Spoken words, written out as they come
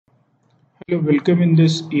Hello, welcome in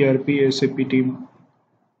this ERP SAP team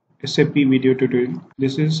SAP video tutorial.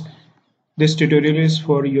 This tutorial is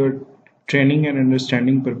for your training and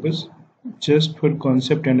understanding purpose, just for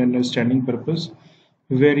concept and understanding purpose,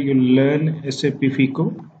 where you learn SAP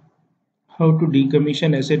FICO, how to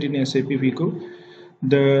decommission asset in SAP FICO,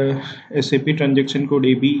 the SAP transaction code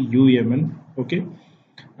ABUMN. Okay,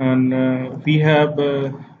 and we have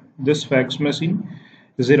this fax machine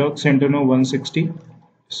Xerox Centeno 160.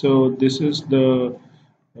 So this is the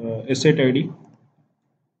asset ID.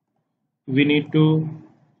 We need to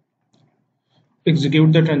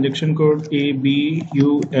execute the transaction code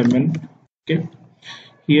ABUMN. Okay,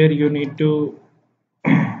 here you need to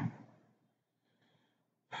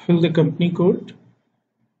fill the company code.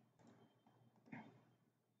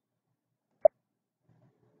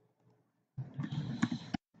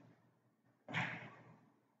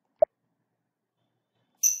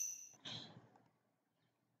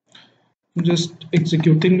 Just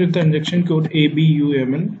executing the transaction code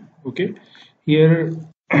ABUMN. Okay, here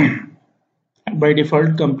by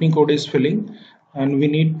default company code is filling, and we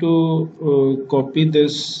need to copy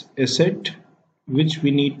this asset which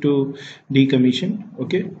we need to decommission.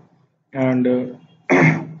 Okay, and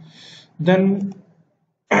then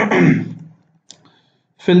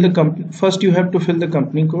fill the company. First you have to fill the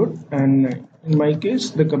company code, and in my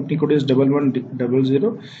case the company code is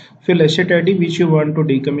 1100. Fill asset ID which you want to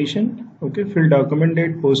decommission. Okay, fill document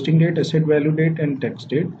date, posting date, asset value date, and tax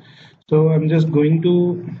date. So I'm just going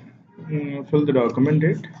to fill the document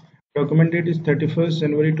date. Document date is 31st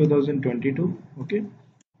January 2022. Okay,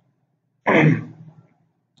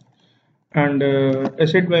 and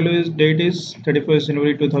asset value is date is 31st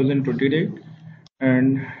January 2020 date,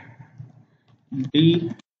 and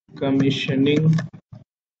decommissioning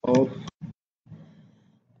of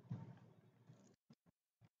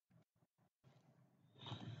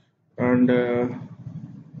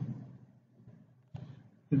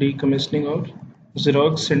decommissioning of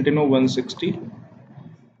Xerox Centeno 160.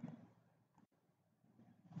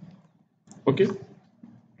 Okay,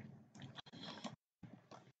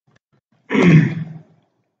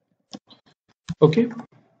 okay,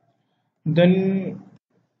 then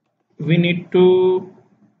we need to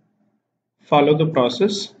follow the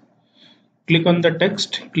process. Click on the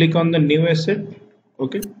text, click on the new asset.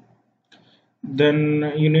 Okay,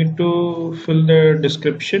 then you need to fill the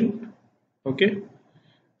description. Okay,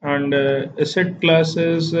 and asset class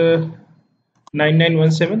is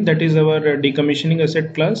 9917. That is our decommissioning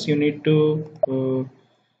asset class. You need to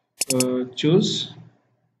choose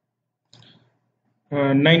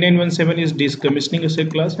 9917 is decommissioning asset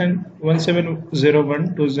class, and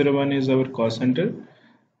 1701201 is our cost center.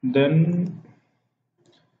 Then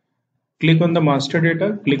click on the master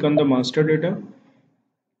data, click on the master data,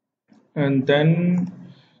 and then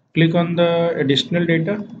click on the additional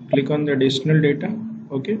data, click on the additional data.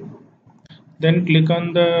 Okay, then click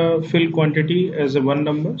on the fill quantity as a 1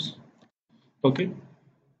 numbers. Okay,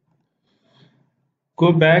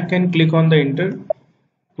 go back and click on the enter,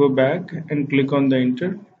 go back and click on the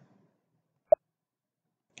enter.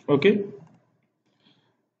 Okay,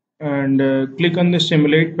 and click on the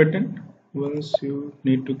simulate button. Once you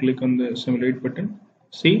need to click on the simulate button,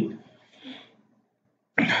 see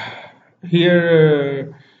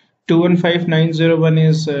here 215901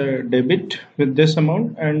 is debit with this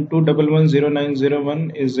amount, and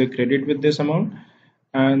 2110901 is a credit with this amount,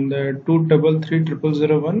 and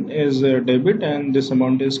 2330001 is debit and this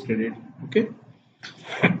amount is credit. Okay,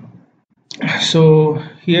 so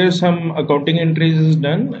here some accounting entries is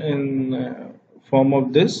done in form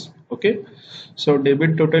of this. Okay, so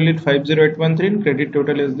debit total is 50813 and credit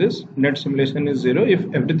total is this. Net simulation is 0. If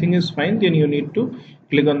everything is fine, then you need to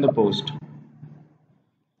click on the post.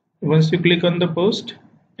 Once you click on the post,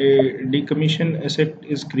 a decommission asset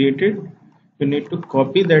is created. You need to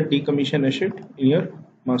copy that decommission asset in your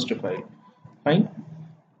master file. Fine.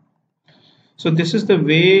 So this is the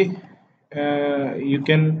way you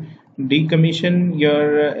can decommission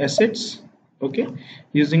your assets. Okay,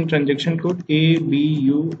 using transaction code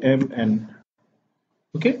ABUMN.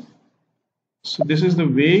 Okay, so this is the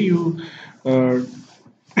way you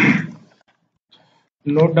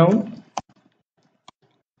note down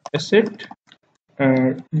asset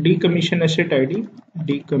decommission asset ID,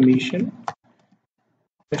 decommission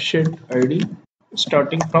asset ID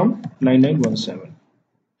starting from 9917.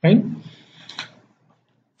 Fine.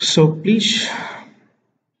 So please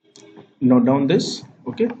note down this.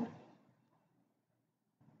 Okay.